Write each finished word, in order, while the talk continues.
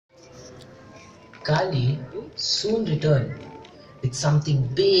Kali soon returned with something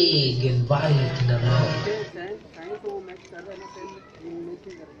big and white in her mouth.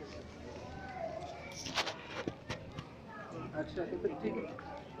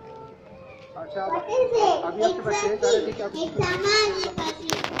 What is it? Exactly. It's a money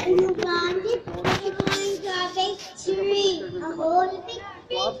machine. You plant it, it's going to a big tree. A whole big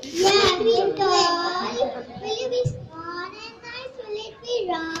tree? Yeah, big tall. Will you be small and nice? Will it be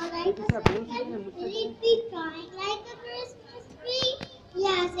round like a circle? Will it be drawing like a Christmas tree?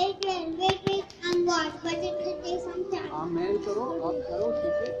 Yes, it will. Wait, and watch. But it will take some time. आप करो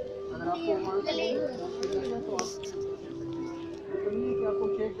ठीक है अगर आपको वहाँ से नहीं है तो आप करिए कि आपको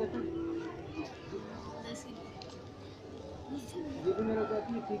शेक देते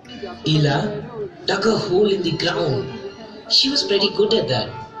Ela dug a hole in the ground. She was pretty good at that.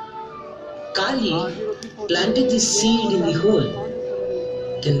 Kali planted the seed in the hole.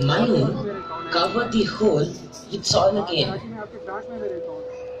 Then Manu covered the hole with soil again.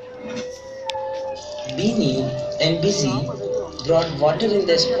 Beanie and Busy brought water in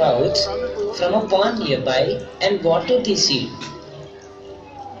their sprouts from a pond nearby and watered the seed.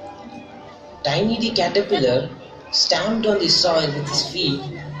 Tiny the caterpillar stamped on the soil with his feet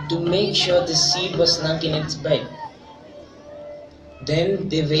to make sure the seed was snug in its bed. Then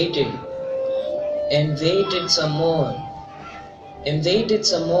they waited and waited some more and waited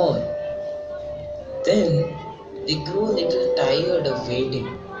some more. Then they grew a little tired of waiting.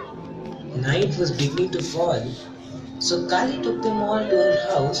 Night was beginning to fall, so Kali took them all to her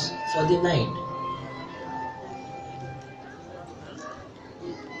house for the night.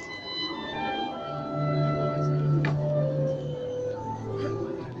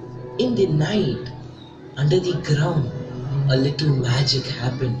 In the night, under the ground, a little magic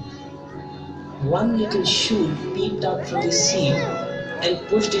happened. One little shoot peeped out from the seed and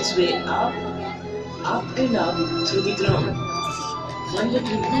pushed its way up and up through the ground. One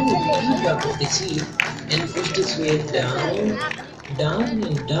little root peeped out of the seed and pushed its way down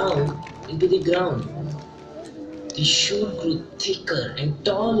and down into the ground. The shoot grew thicker and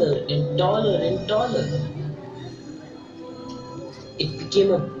taller and taller and taller. It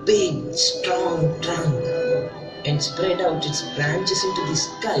became a big, strong trunk and spread out its branches into the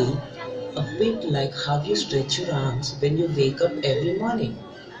sky, a bit like how you stretch your arms when you wake up every morning.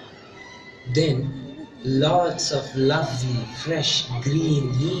 Then, lots of lovely, fresh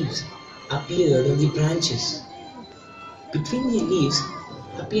green leaves appeared on the branches. Between the leaves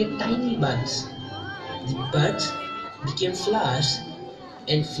appeared tiny buds. The buds became flowers,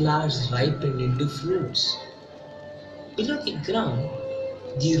 and flowers ripened into fruits. Below the ground,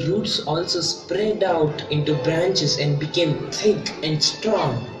 the roots also spread out into branches and became thick and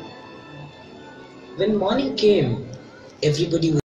strong. When morning came, everybody was